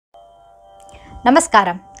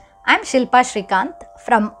Namaskaram. I am Shilpa Srikanth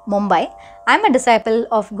from Mumbai. I am a disciple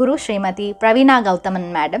of Guru Smt Praveena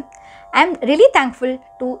Gouthaman Madam. I am really thankful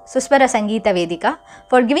to Suswara Sangeeta Vedika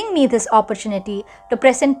for giving me this opportunity to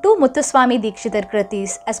present two Muttuswamy Dikshitar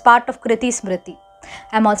Kritis as part of Kriti Smriti.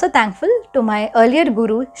 I am also thankful to my earlier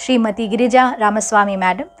Guru Srimati Girija Ramaswamy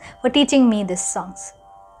Madam for teaching me these songs.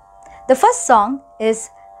 The first song is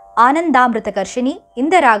Anandamrutha in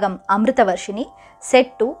the Ragam Amruthavarshini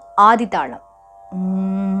set to Aadi Talam.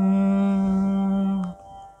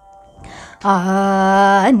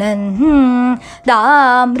 Anandamrutha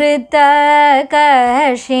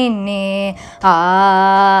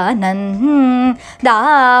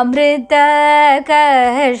Anandamrutha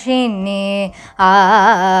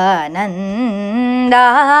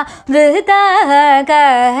Anandamrutha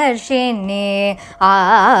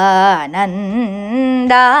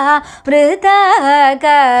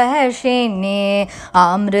Anandamrutha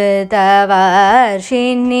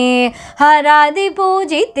Amruthavarshini Aadi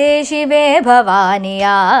Pujite Shive Bhavani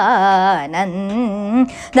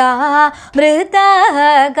Anandamrutha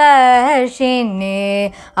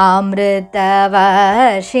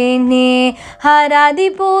Amruthavarshini Aadi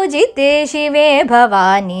Pujite Shive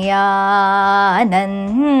Bhavani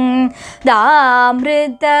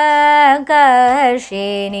Anandamrutha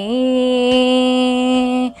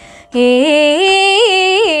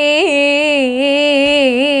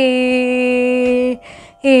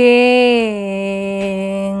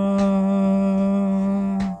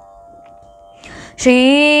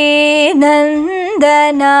Shri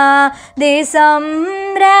Nandana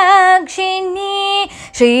Disamrakshini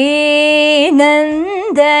Shri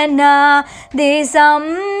Nandana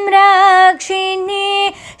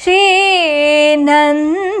Disamrakshini Shri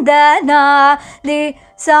Nandana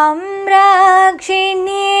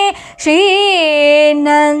Disamrakshini Shri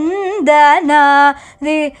Nandana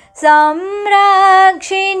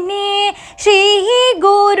Disamrakshini Shri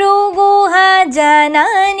Guruguha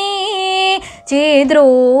Janani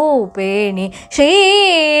Chidrupeni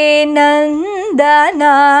Shri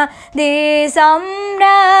Nandana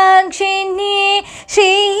Disamrakshini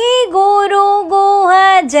Shri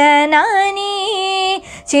Guruguha Janani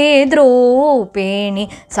Chidrupeni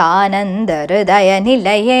Sanandarudaya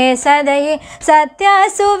Nilaye Sadaye Satya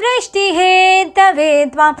Suvrishti Hetave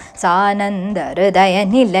Tvam Sanandarudaya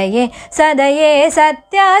Nilaye Sadaye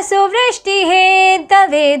Satya Suvrishti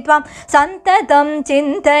Hetave Tvam Santatam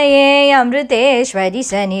Chintaye Amruteshwari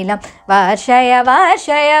Sanilam Varshaya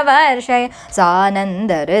Varshaya Varshaya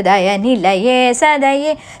Sanandarudaya Nilaye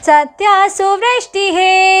Sadaye Satya Suvrishti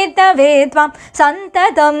Hetave Tvam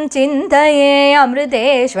Santatam Chintaye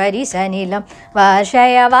Amruteshwari Sanilam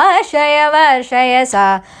Varshaya Varshaya Varshaya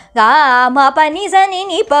Sa Gama Pani Sani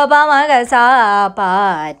Ni Papa Maga Sa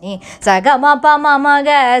Pani Sagama Pama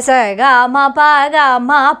Maga Sagama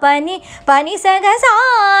Pagama Pani Pani Saga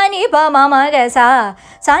Sani Pama Maga Sa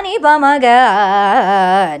Sani Pamaga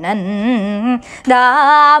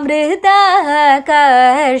Anandamrutha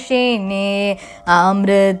Karshini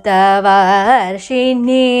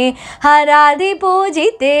Amruthavarshini Aadi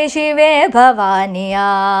Pujite Shive Bhavani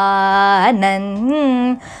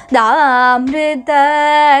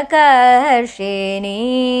Anandamrutha Karshini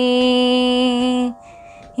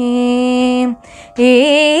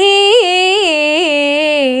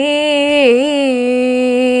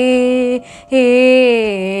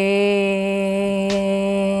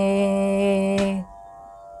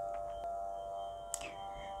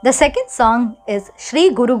The second song is Shri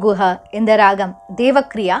Guruguha in the Ragam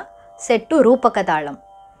Devakriya set to Rupakam.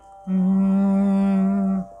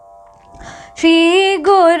 Shri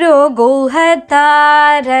Guruguha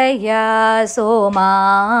Taraya Soma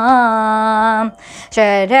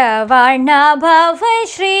Sharavana Bhava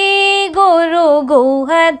Shri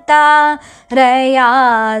Guruguha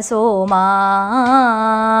Taraya Soma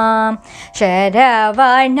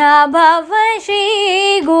Sharavana Bhava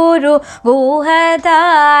Shri Guruguha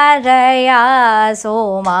Taraya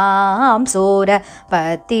Soma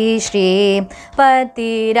Surapati Shri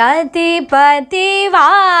Pati Rati Pati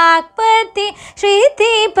Vakpati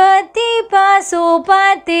Shriti-pati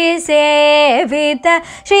Pasupati Sevita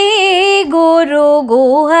Shri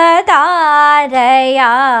Guruguha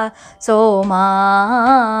Taraya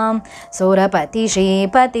Soma Surapati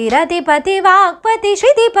Shripati Ratipati Vakpati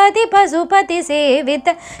Shriti-pati Pasupati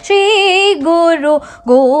Sevita Shri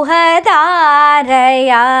Guruguha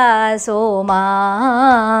Taraya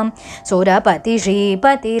Soma Surapati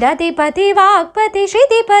Shripati Ratipati Vakpati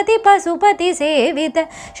Shriti-pati Pasupati Sevita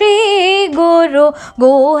Shri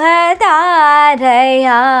Guruguha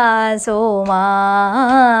Taraya Soma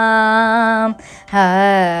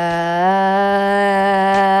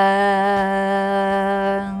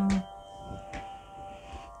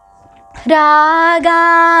रागादिरहित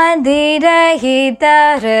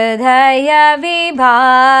हृदय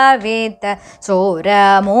विभावित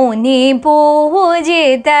सोरमुनि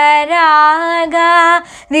पूजित रागादिरहित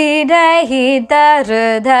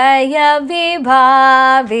हृदय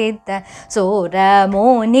विभावित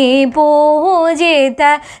सोरमुनि पूजित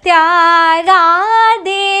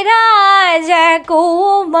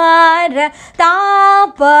त्यागादिराजकुमार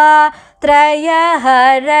ताप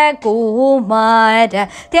त्रयहर कुमार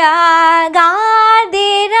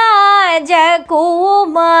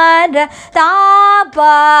त्यागादिराजकुमार तापत्रयहर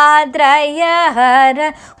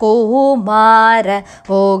कुमार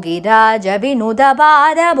भोगिराज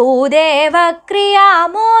विनुतपाद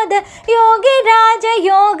भूदेवक्रियामोद योगिराज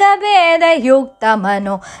योगवेद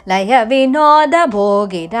युक्तमनो लय विनोद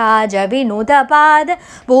भोगिराज विनुतपाद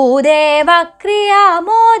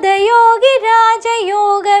भूदेवक्रियामोद योगिराज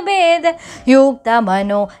योगवेद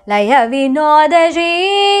युक्तमनो लय विनोद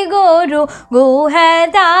श्री गुरु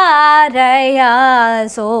गुहतारया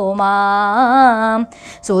सोमा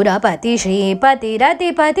सुरपति श्रीपति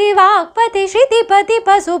रतिपति वाक्पति श्रुतिपति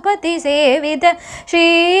पशुपति सेवित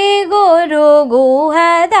श्री गुरु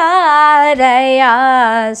गुहतारया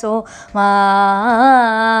सोमा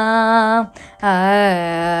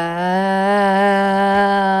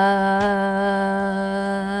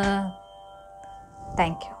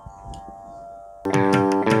Thank you.